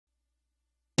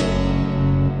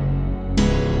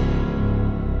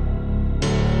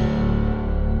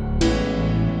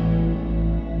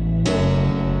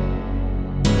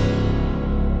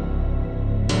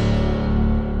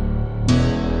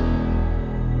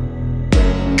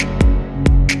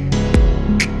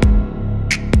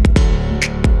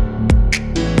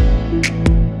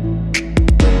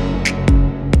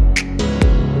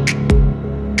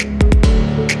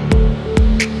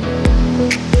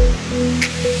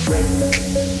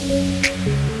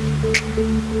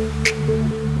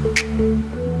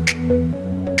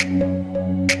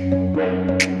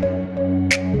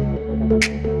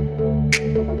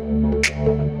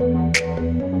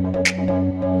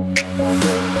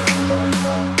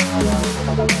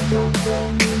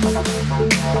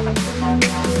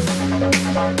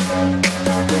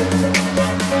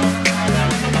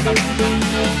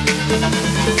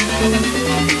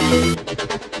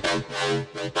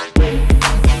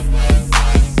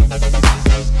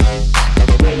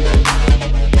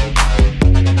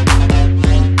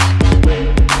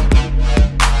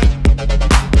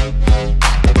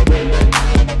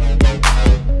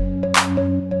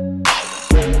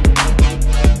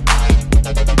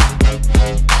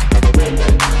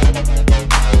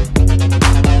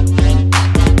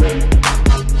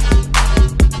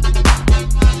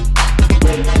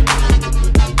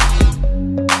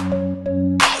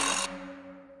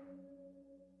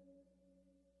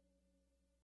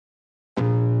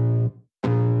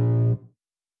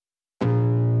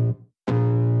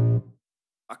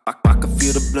I can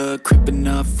feel the blood creeping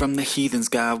up from the heathens.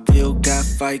 Got will, got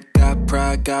fight, got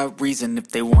pride, got reason. If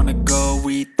they wanna go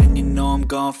eat, then you know I'm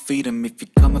gon' feed them. If you're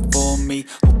coming for me,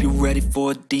 hope you're ready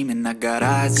for a demon. I got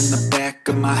eyes in the back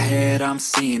of my head, I'm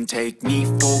seeing. Take me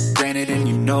for granted and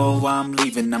you know I'm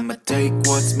leaving. I'ma take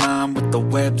what's mine with the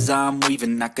webs I'm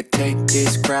weaving. I could take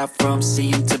this crowd from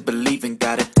seeing to believing.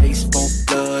 Got a taste for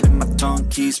blood and my tongue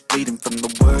keeps bleeding from the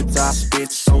words I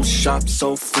spit. So sharp,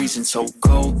 so freezing, so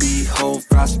cold. Behold,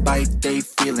 frostbite they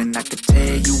feeling. I could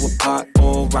tear you apart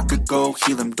or I could go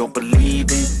heal them. Don't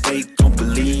believe in fate, don't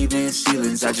believe in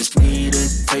ceilings. I just need a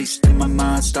taste and my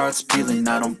mind starts peeling.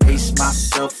 I don't pace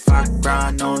myself, I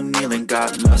grind on kneeling.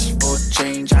 Got lust for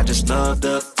change, I just love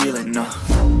the feeling.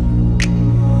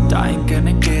 I ain't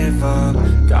gonna give up.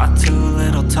 Got too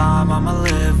little time, I'ma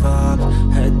live up.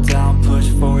 Head down, push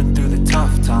forward through the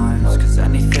tough times. Cause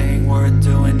anything worth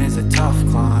doing is a tough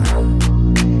climb.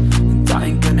 And I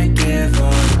ain't gonna give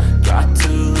up. Got too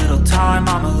little time,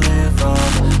 I'ma live up.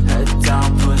 Head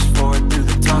down, push forward through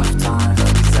the tough times.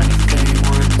 Cause anything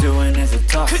worth doing is a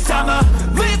tough climb. Cause I'ma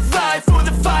live life for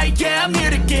the fight, yeah, I'm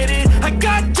here to get it. I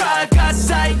got drive, got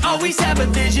sight, always have a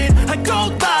vision. I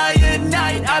go by at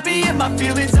night, I be in my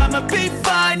feelings. I'ma be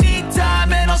fine, need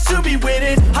time and I'll soon be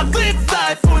winning. I live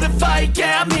life for the fight,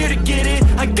 yeah, I'm here to get it.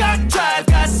 I got drive,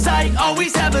 got sight,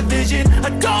 always have a vision. I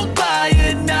go by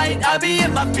at night, I be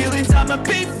in my feelings. I'ma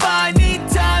be fine, need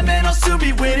time and I'll soon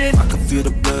be winning. I can feel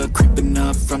the blood creeping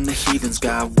up from the heathens.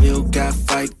 Got will, got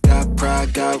fight, got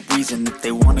pride, got reason. If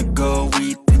they wanna go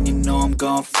eat, then you know I'm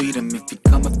gon' feed them. If you're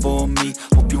coming for me,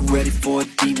 hope you're ready for a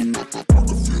demon. I can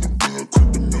feel the blood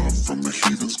creeping up from the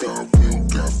heathens. Got will,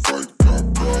 got fight,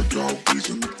 got pride, got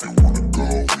reason. If they wanna go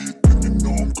eat, then you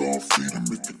know I'm gon' feed them.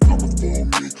 If you're coming for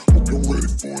me, hope you're ready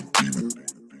for a demon.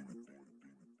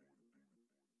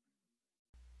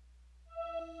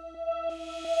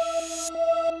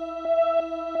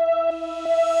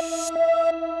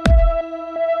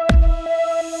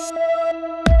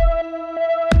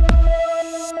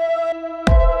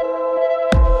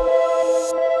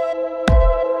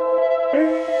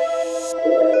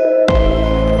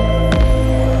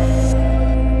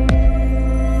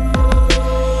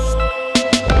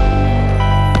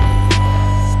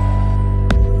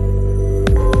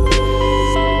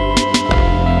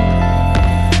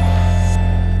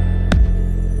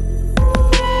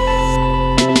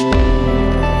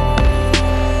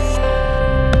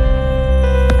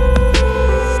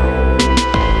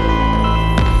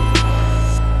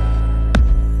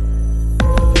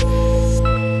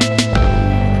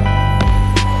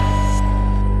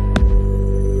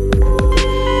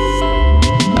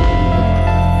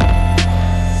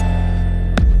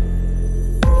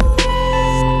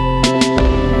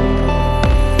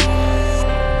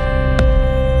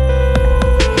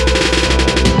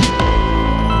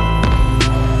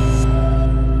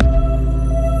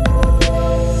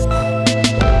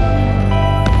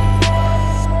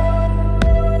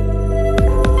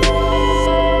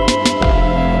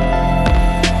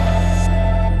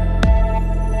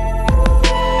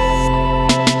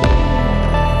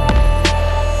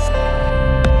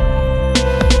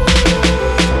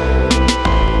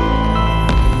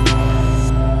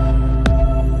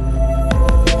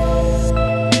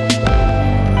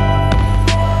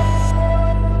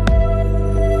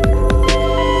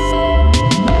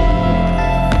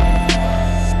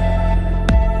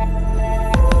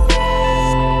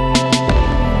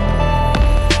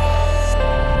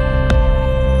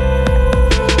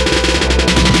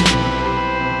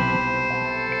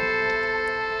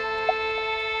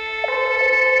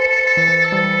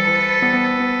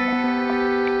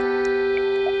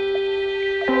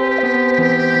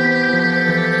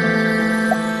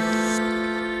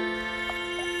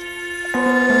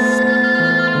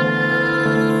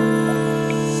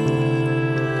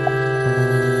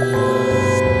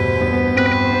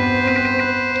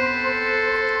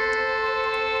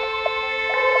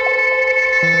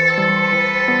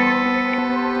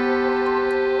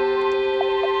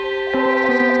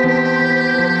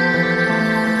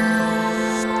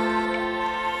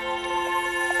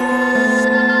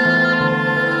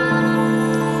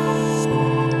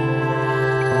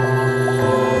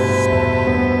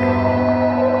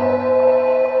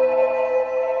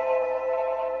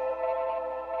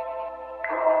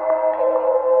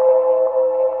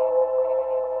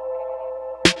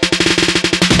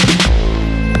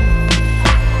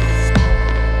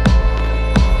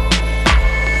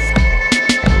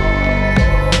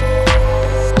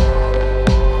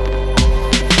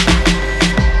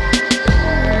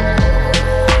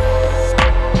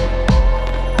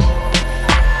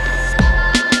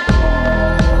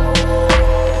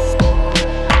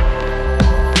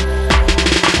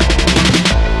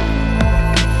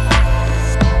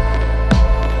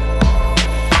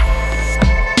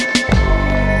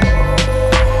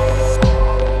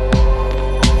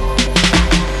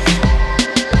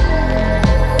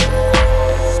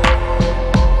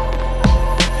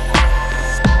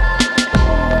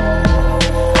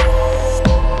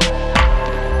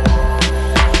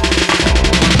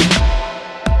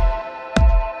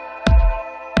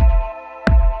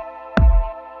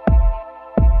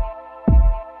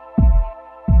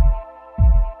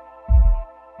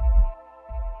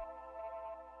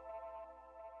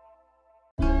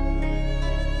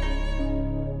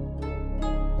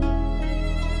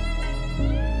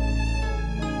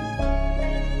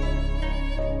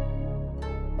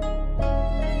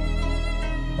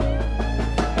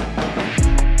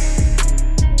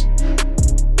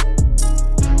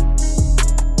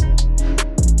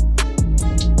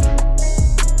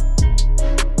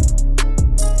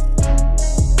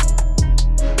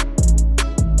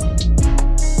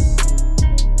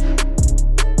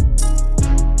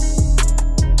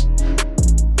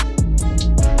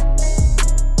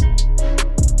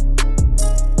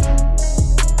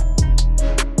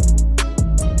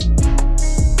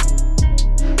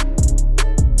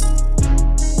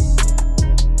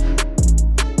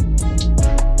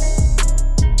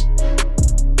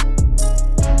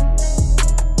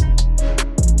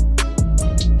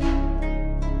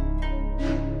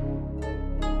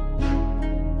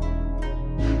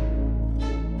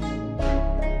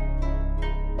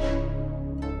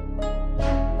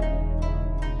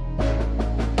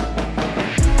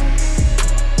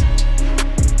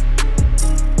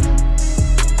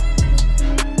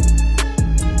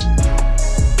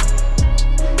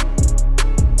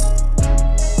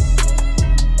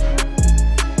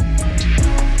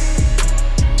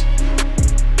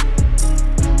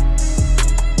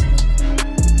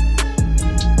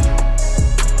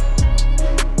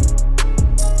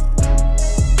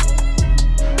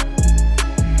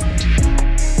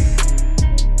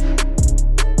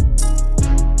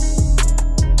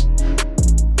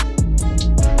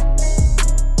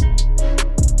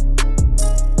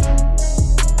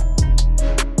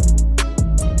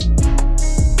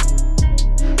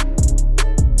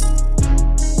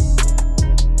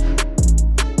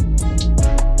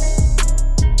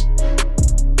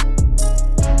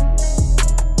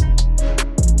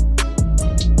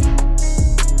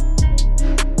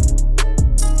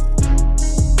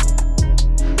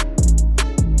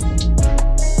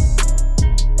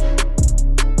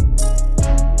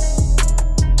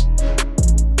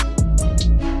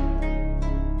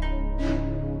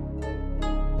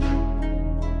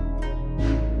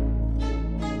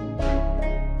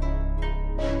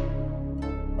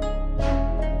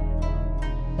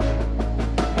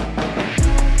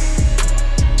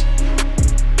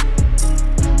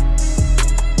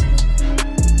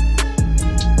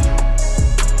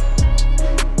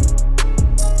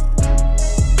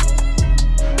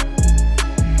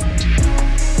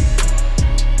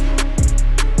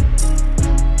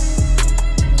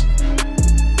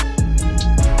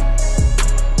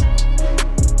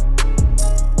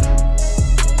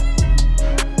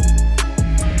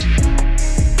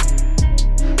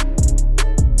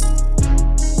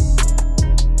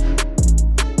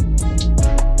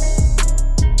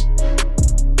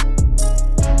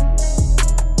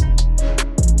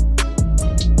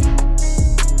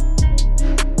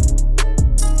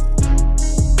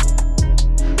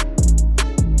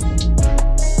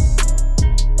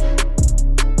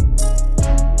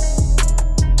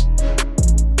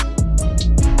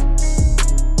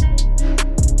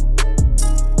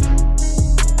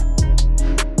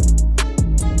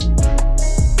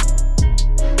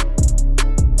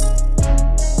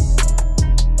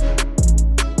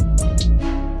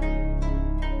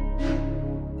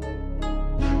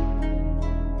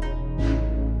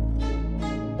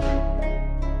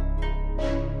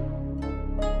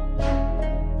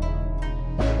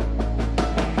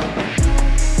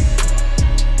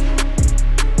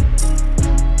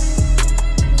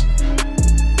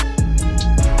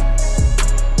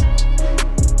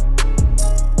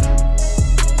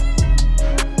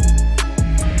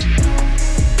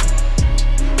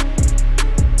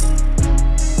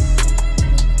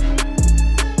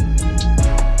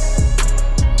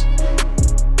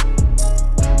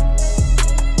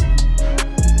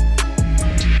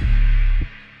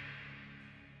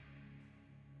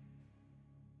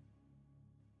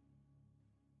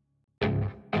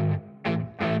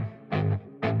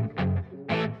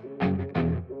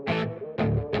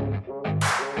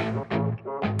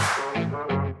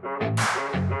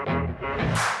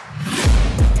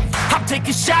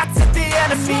 taking shots at the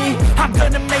enemy. I'm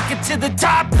gonna make it to the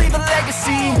top, leave a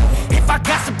legacy. If I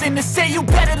got something to say, you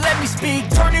better let me speak.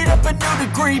 Turn it up a new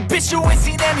degree, bitch, you ain't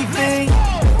seen anything.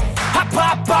 I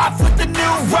pop off with the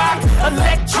new rock,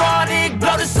 electronic,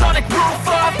 blow the sonic roof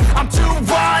up. I'm too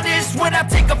honest when I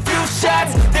take a few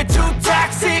shots. They're too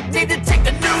toxic, need to take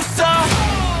the noose off.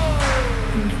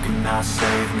 And you cannot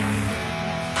save me,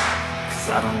 'cause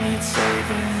I don't need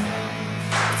saving.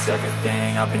 It's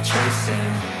everything I've been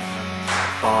chasing,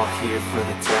 all here for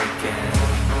the taking.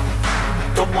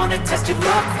 Don't wanna test your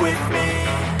luck with me,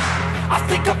 I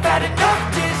think I've had enough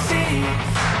disease.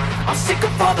 I'm sick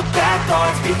of all the bad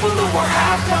thoughts, people who are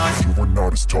half-nots. You are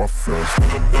not as tough as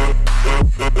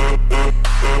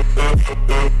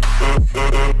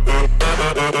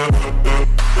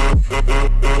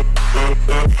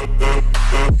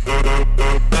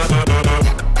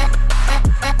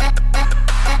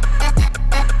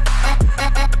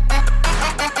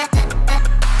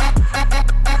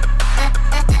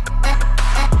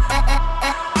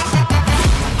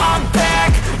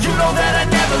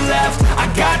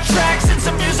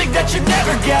that you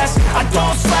never guess. I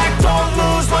don't slack, don't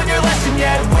lose, learn your lesson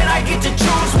yet. When I get to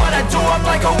choose what I do, I'm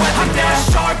like a weapon. I'm not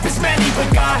sharp as many, but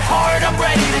got hard. I'm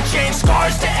ready to change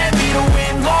scars to envy, to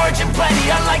win large and plenty.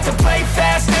 I like to play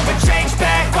fast, never change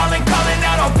back. Calling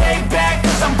out, I'll pay back,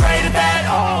 'cause I'm great at that.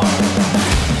 Oh,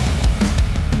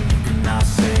 you cannot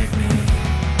save me,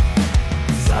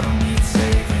 'cause I don't need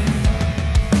saving.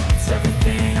 It's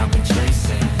everything I've been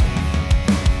chasing,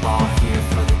 all here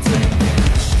for the taking.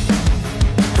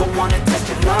 Don't wanna test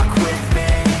your luck with me,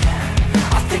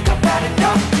 I think I've had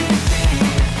enough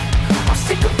disease. I'm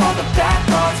sick of all the bad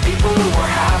thoughts, people who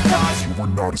are half-nots. You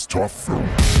are not as tough though.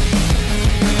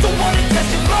 Don't wanna test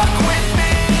your luck with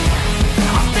me,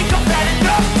 I think I've had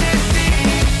enough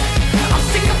disease. I'm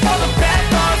sick of all the bad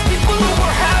thoughts, people who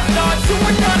are half-nots, who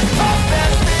are not as tough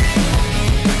as me.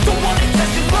 Don't wanna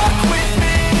test your luck with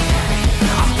me,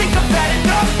 I think I've had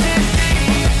enough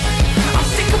disease. I'm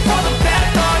sick of all the bad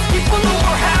thoughts, people who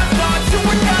are half-nots, who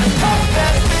are not as tough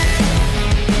as me.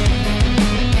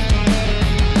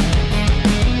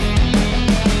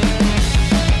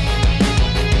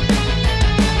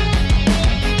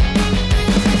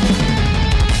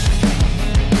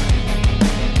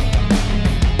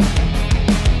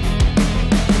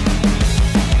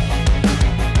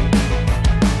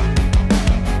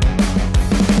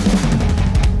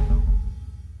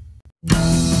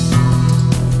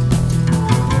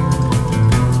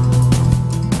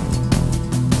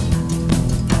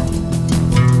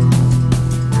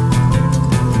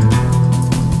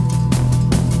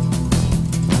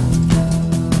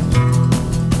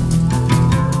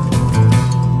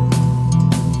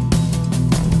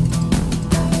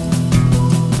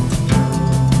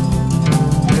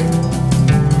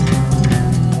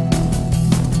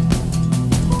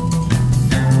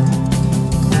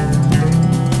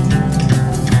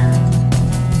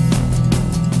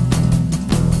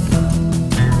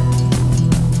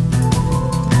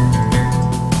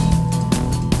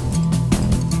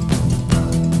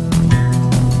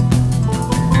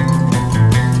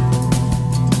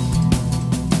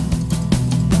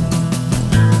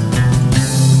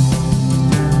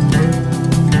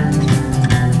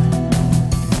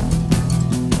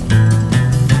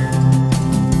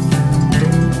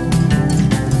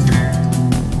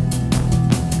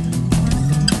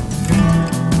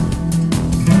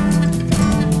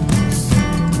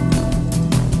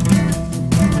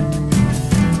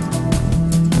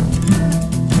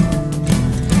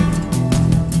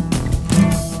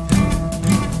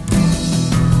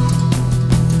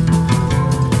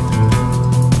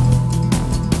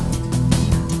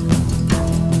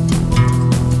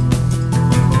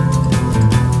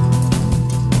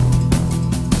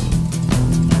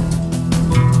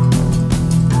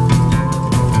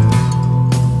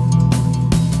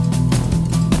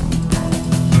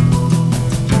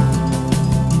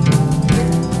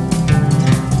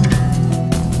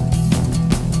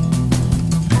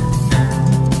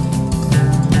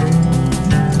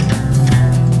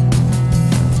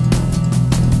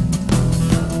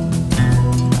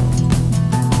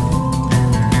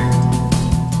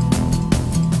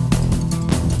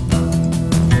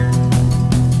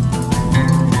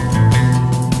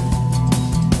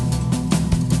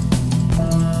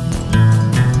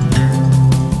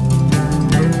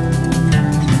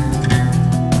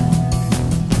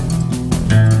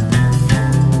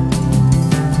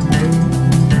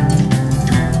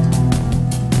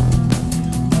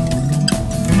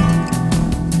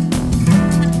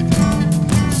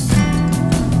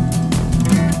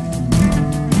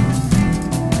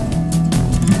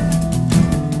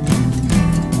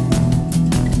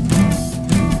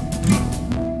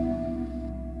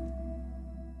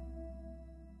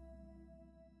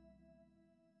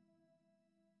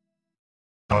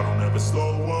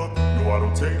 slow up, no I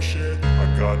don't take shit. I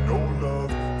got no love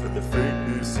for the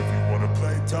fakeness. If you wanna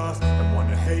play tough and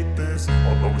wanna hate this,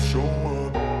 I'll always show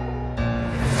up.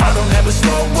 I don't ever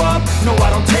slow up, no I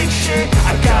don't take shit.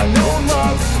 I got no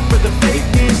love for the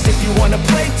fakeness. If you wanna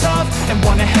play tough and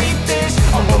wanna hate this,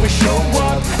 I'll always show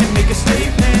up and make a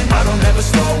statement. I don't ever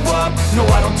slow up, no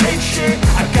I don't take shit.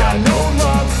 I got no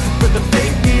love for the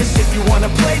fakeness. If you wanna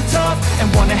play tough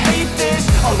and wanna hate this,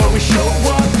 I'll always show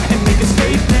up and make a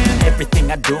statement.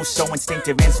 Everything I do so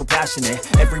instinctive and so passionate.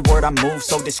 Every word I move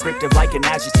so descriptive like an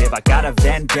adjective. I got a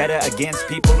vendetta against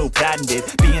people who patented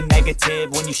being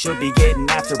negative when you should be getting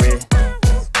after it.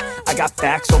 I got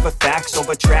facts over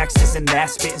tracks, this and that.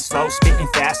 Spitting slow, spitting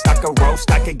fast, I could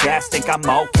roast, I could gas. Think I'm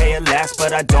okay at last,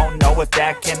 but I don't know if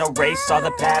that can erase all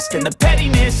the past. And the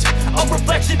pettiness, a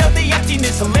reflection of the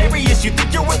emptiness. Hilarious, you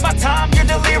think you're worth my time, you're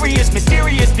delirious.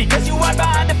 Mysterious, because you hide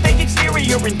behind a fake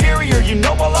exterior. Inferior, you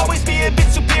know I'll always be a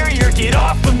bit superior. Get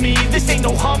off of me, this ain't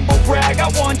no humble brag. I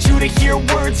want you to hear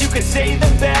words, you can say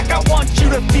them back. I want you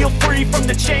to feel free from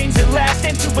the chains at last,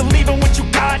 and to believe in what you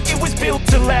got, it was built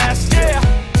to last, yeah.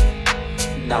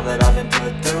 Now that I've been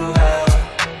put through hell,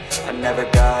 I never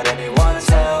got anyone's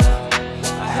help.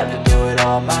 I had to do it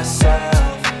all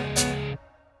myself.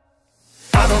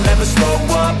 I don't ever slow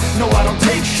up, no I don't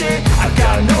take shit. I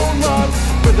got no love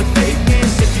for the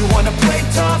fakeness. If you wanna play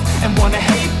tough and wanna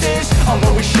hate this, I'll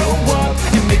always show up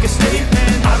and make a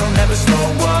statement. I don't ever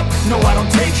slow up, no I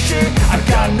don't take shit. I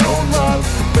got no love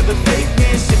for the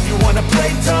fakeness. If you wanna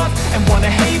play tough and wanna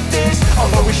hate this,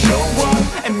 I'll always show up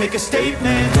and make a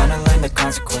statement. Gonna learn the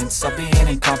consequence of being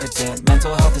incompetent.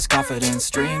 Mental health is confidence,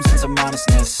 dreams and some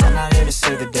honestness. I'm not here to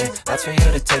save the day, that's for you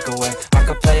to take away. I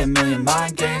could play a million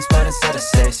mind games, but instead I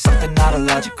say something not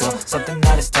illogical, something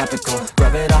that is topical.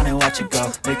 Rub it on and watch it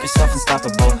go, make yourself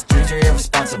unstoppable. Dreams are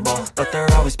irresponsible, but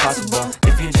they're always possible.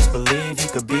 If you just believe, you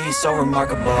could be so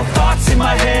remarkable. Thoughts in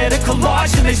my head, a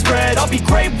collage and they spread. I'll be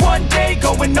great one day,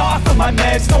 going off of my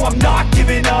meds. No, I'm not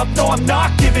giving up, no, I'm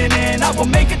not giving in. I will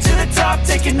make it to the top,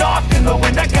 taking off in the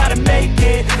wind. I gotta make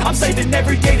it, I'm saving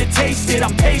every day to taste it.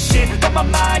 I'm patient, but my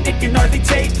mind, it can hardly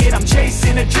take it. I'm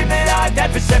chasing a dream that I've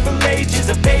had for several ages.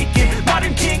 A vacant,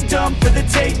 modern kingdom for the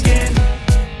taking.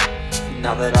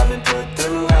 Now that I've been put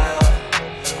through hell,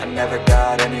 I never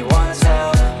got anyone's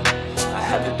help. I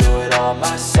had to do it all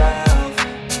myself.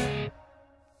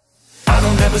 I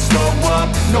don't ever slow up,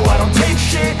 no I don't take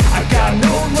shit. I got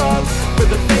no love for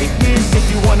the fakeness. If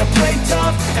you wanna play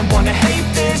tough and wanna hate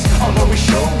this, I'll always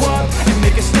show up and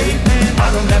make a statement.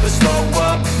 I don't ever slow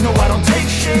up, no I don't take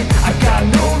shit. I got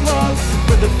no love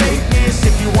for the fakeness.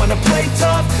 If you wanna play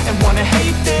tough and wanna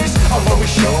hate this, I'll always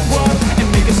show up and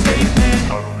make a statement.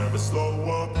 I don't ever slow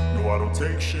up, no I don't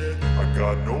take shit. I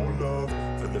got no love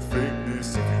for the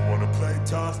fakeness. If you wanna play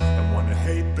tough and wanna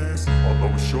hate this, I'll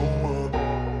always show up.